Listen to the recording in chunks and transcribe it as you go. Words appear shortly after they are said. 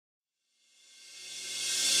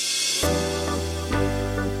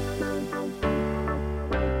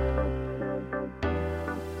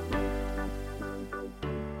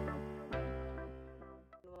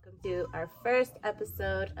first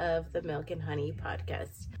episode of the Milk and Honey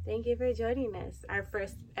podcast. Thank you for joining us. Our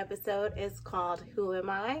first episode is called Who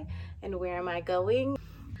Am I and Where Am I Going?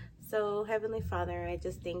 So, Heavenly Father, I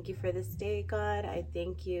just thank you for this day, God. I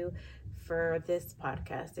thank you for this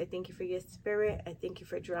podcast. I thank you for your spirit. I thank you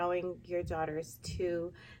for drawing your daughters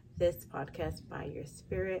to this podcast by your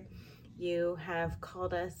spirit. You have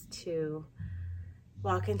called us to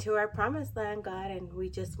walk into our promised land, God, and we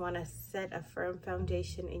just want to set a firm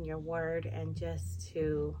foundation in your word and just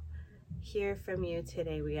to hear from you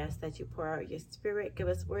today. We ask that you pour out your spirit, give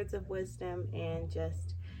us words of wisdom, and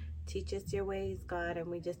just teach us your ways, God, and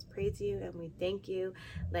we just praise you and we thank you.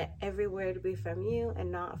 Let every word be from you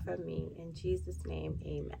and not from me. In Jesus' name,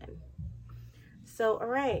 amen. So, all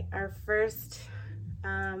right, our first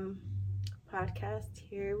podcast,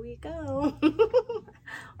 here we go.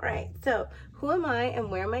 All right, so who am I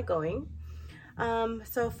and where am I going?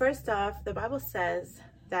 So first off, the Bible says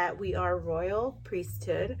that we are royal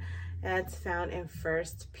priesthood. That's found in 1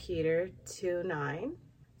 Peter 2:9.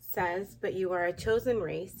 Says, but you are a chosen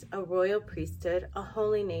race, a royal priesthood, a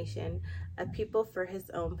holy nation, a people for his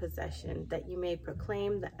own possession, that you may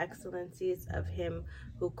proclaim the excellencies of him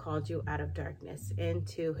who called you out of darkness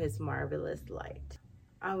into his marvelous light.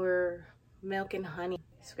 Our milk and honey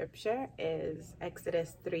scripture is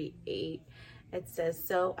Exodus 3:8. It says,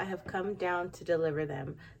 so I have come down to deliver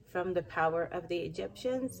them from the power of the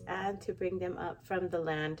Egyptians and to bring them up from the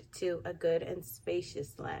land to a good and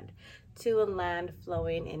spacious land, to a land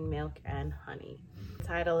flowing in milk and honey. The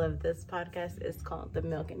title of this podcast is called the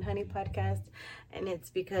Milk and Honey Podcast, and it's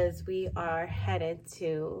because we are headed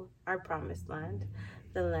to our promised land,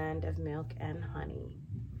 the land of milk and honey.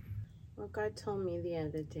 What God told me the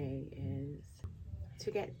other day is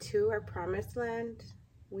to get to our promised land,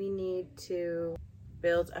 we need to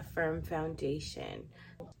build a firm foundation.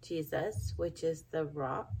 Jesus, which is the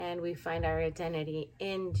rock, and we find our identity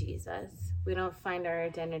in Jesus. We don't find our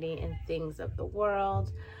identity in things of the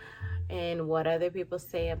world and what other people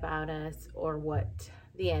say about us or what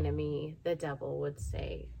the enemy, the devil, would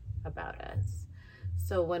say about us.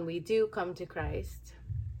 So when we do come to Christ,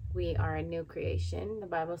 we are a new creation. The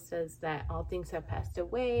Bible says that all things have passed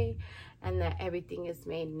away and that everything is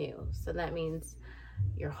made new. So that means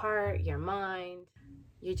your heart, your mind,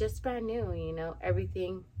 you're just brand new,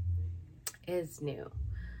 everything is new.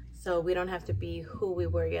 So we don't have to be who we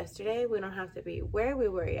were yesterday. We don't have to be where we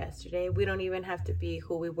were yesterday. We don't even have to be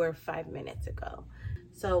who we were 5 minutes ago.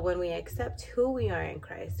 So when we accept who we are in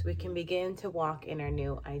Christ, we can begin to walk in our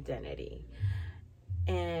new identity.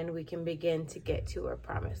 And we can begin to get to our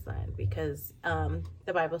promised land because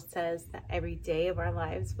the Bible says that every day of our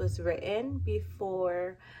lives was written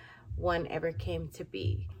before one ever came to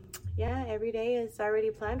be. Yeah, every day is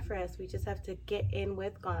already planned for us. We just have to get in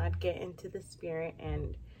with God, get into the spirit,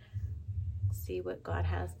 and see what God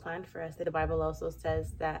has planned for us. The Bible also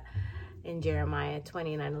says that in Jeremiah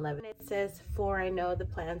 29:11, it says, for I know the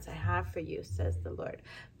plans I have for you, says the Lord,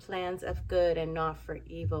 plans of good and not for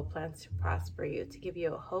evil, plans to prosper you, to give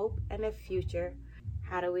you a hope and a future.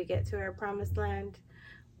 How do we get to our promised land?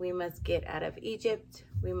 We must get out of Egypt.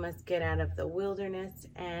 We must get out of the wilderness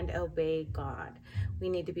and obey God. We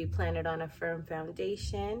need to be planted on a firm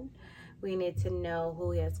foundation. We need to know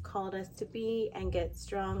who he has called us to be and get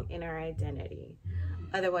strong in our identity.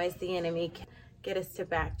 Otherwise, the enemy can get us to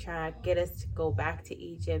backtrack, get us to go back to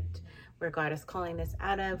Egypt, where God is calling us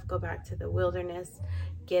out of, go back to the wilderness,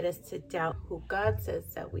 get us to doubt who God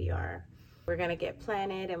says that we are. We're going to get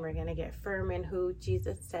planted and we're going to get firm in who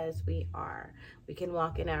Jesus says we are. We can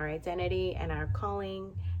walk in our identity and our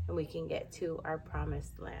calling, and we can get to our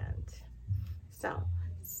promised land. So,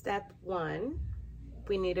 step 1,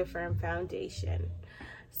 we need a firm foundation.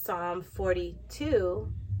 Psalm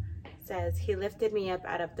 42 says, he lifted me up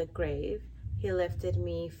out of the grave. He lifted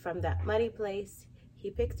me from that muddy place. He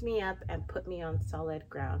picked me up and put me on solid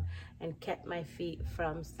ground and kept my feet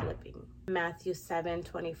from slipping. Matthew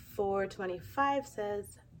 7:24-25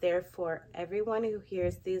 says, therefore, everyone who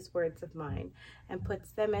hears these words of mine and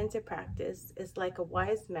puts them into practice is like a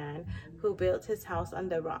wise man who built his house on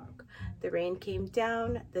the rock. The rain came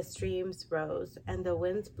down, the streams rose, and the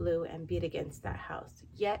winds blew and beat against that house.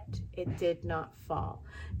 Yet it did not fall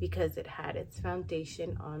because it had its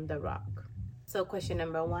foundation on the rock. So question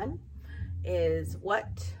number 1 is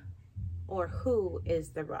what or who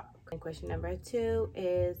is the rock? And question number 2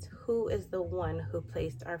 is who is the one who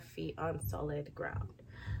placed our feet on solid ground?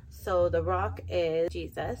 So the rock is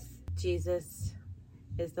Jesus. Jesus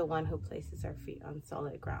is the one who places our feet on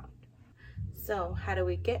solid ground. So how do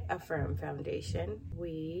we get a firm foundation?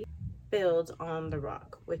 We build on the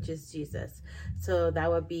rock, which is Jesus. So that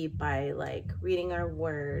would be by reading our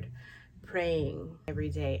word, praying every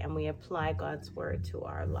day, and we apply God's word to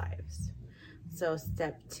our lives. So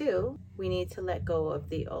step 2, we need to let go of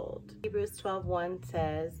the old. Hebrews 12:1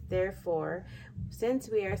 says, "Therefore, since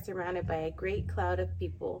we are surrounded by a great cloud of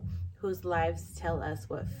people whose lives tell us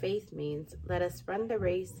what faith means, let us run the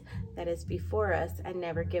race that is before us and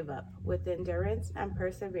never give up. With endurance and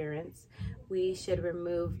perseverance, we should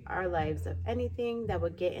remove our lives of anything that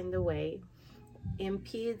would get in the way,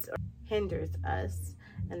 impedes or hinders us,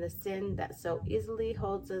 and the sin that so easily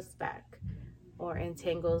holds us back or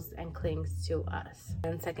entangles and clings to us."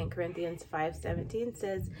 And 2 Corinthians 5:17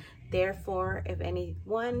 says, "Therefore, if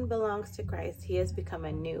anyone belongs to Christ, he has become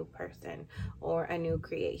a new person or a new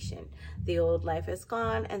creation. The old life is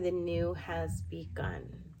gone and the new has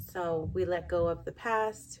begun." So we let go of the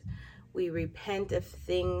past. We repent of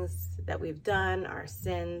things that we've done, our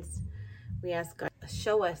sins. We ask God to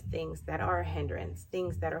show us things that are a hindrance,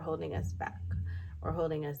 things that are holding us back or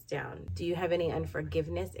holding us down. Do you have any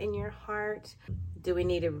unforgiveness in your heart? Do we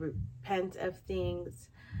need to repent of things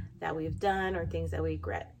that we've done or things that we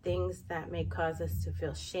regret? Things that may cause us to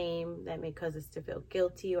feel shame, that may cause us to feel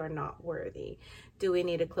guilty or not worthy? Do we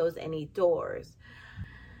need to close any doors?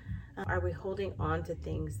 Are we holding on to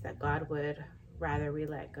things that God would rather we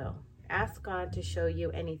let go? Ask God to show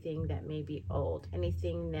you anything that may be old,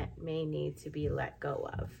 anything that may need to be let go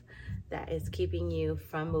of, that is keeping you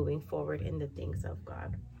from moving forward in the things of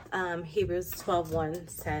God. Hebrews 12:1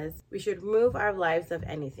 says we should remove our lives of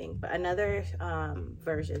anything, but another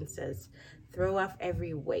version says throw off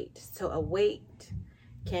every weight. So a weight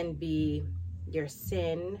can be your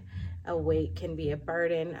sin, a weight can be a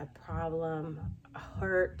burden, a problem, a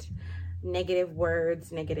hurt, negative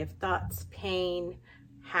words, negative thoughts, pain,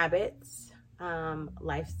 habits,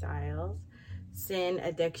 lifestyles, sin,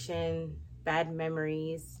 addiction, bad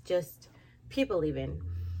memories, just people even.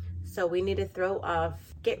 So we need to throw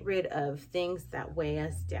off, get rid of things that weigh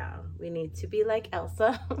us down. We need to be like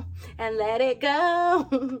Elsa and let it go.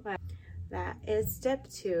 That is step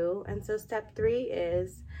 2. And so step 3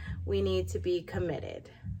 is we need to be committed.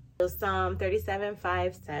 So Psalm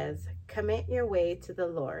 37:5 says, "Commit your way to the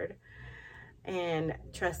Lord and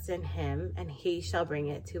trust in him, and he shall bring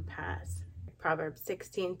it to pass." Proverbs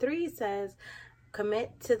 16:3 says,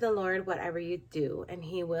 "Commit to the Lord whatever you do, and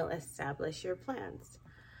he will establish your plans."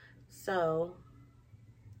 So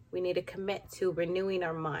we need to commit to renewing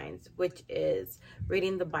our minds, which is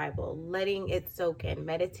reading the Bible, letting it soak in,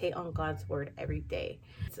 meditate on God's word every day.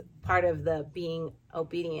 It's part of the being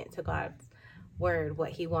obedient to God's word,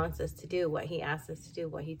 what he wants us to do, what he asks us to do,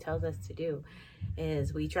 what he tells us to do,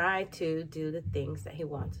 is we try to do the things that he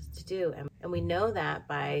wants us to do. And we know that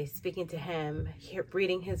by speaking to him,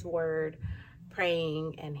 reading his word,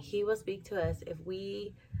 praying, and he will speak to us. If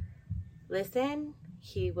we listen,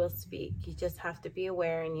 he will speak. You just have to be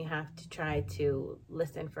aware, and you have to try to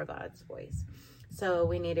listen for God's voice. So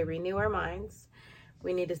we need to renew our minds.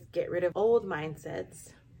 We need to get rid of old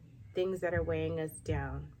mindsets, things that are weighing us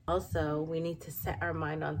down. Also, we need to set our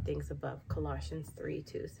mind on things above. Colossians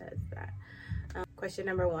 3:2 says that. Question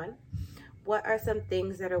number 1. What are some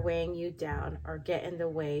things that are weighing you down or get in the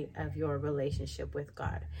way of your relationship with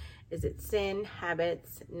God? Is it sin,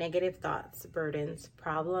 habits, negative thoughts, burdens,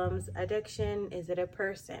 problems, addiction? Is it a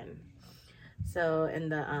person? So in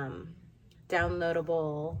the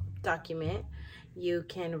downloadable document, you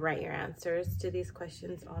can write your answers to these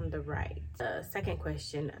questions on the right. The second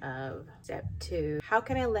question of step 2, how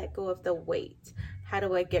can I let go of the weight? How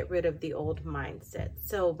do I get rid of the old mindset?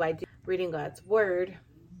 So by reading God's word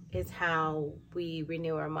is how we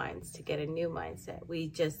renew our minds to get a new mindset. We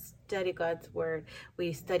just study God's word.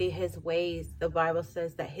 We study his ways. The Bible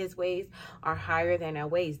says that his ways are higher than our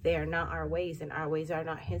ways. They are not our ways, and our ways are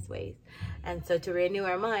not his ways. And so to renew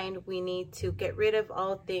our mind, we need to get rid of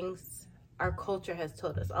all things our culture has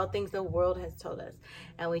told us, all things the world has told us.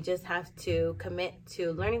 And we just have to commit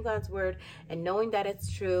to learning God's word and knowing that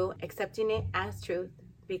it's true, accepting it as truth,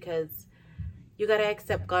 because you got to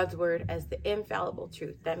accept God's word as the infallible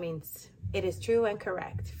truth. That means it is true and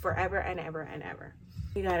correct forever and ever and ever.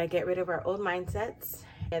 We got to get rid of our old mindsets.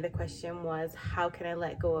 And the question was, how can I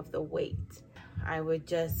let go of the weight? I would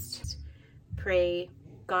just pray,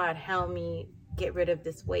 God, help me get rid of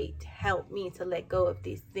this weight. Help me to let go of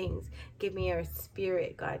these things. Give me your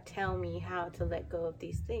spirit, God. Tell me how to let go of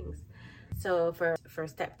these things. So for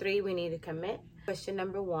step 3, we need to commit. Question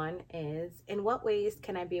number 1 is, in what ways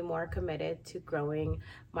can I be more committed to growing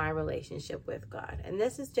my relationship with God? And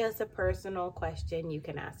this is just a personal question you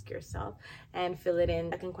can ask yourself and fill it in.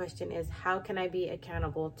 Second question is, how can I be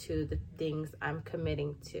accountable to the things I'm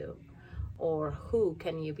committing to? or who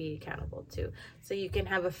can you be accountable to? So you can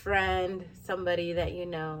have a friend, somebody that you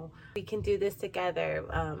know. We can do this together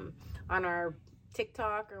on our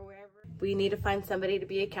TikTok or wherever. We need to find somebody to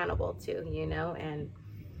be accountable to, and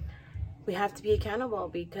we have to be accountable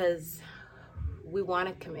because we want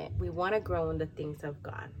to commit. We want to grow in the things of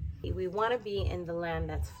God. We want to be in the land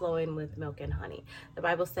that's flowing with milk and honey. The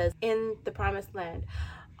Bible says in the promised land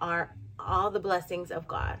are all the blessings of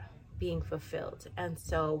God being fulfilled. And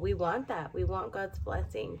so we want that. We want God's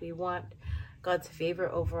blessing. We want God's favor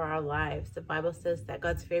over our lives. The Bible says that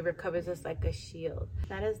God's favor covers us like a shield.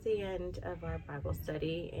 That is the end of our Bible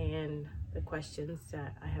study and the questions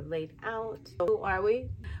that I have laid out. Who are we?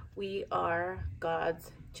 We are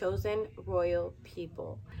God's chosen royal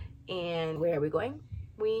people. And where are we going?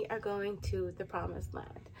 We are going to the promised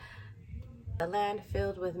land, a land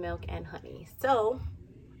filled with milk and honey. So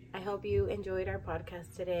I hope you enjoyed our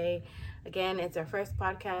podcast today. Again, it's our first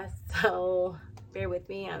podcast, so bear with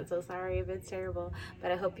me. I'm so sorry if it's terrible,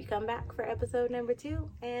 but I hope you come back for episode number 2,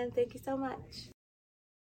 and thank you so much.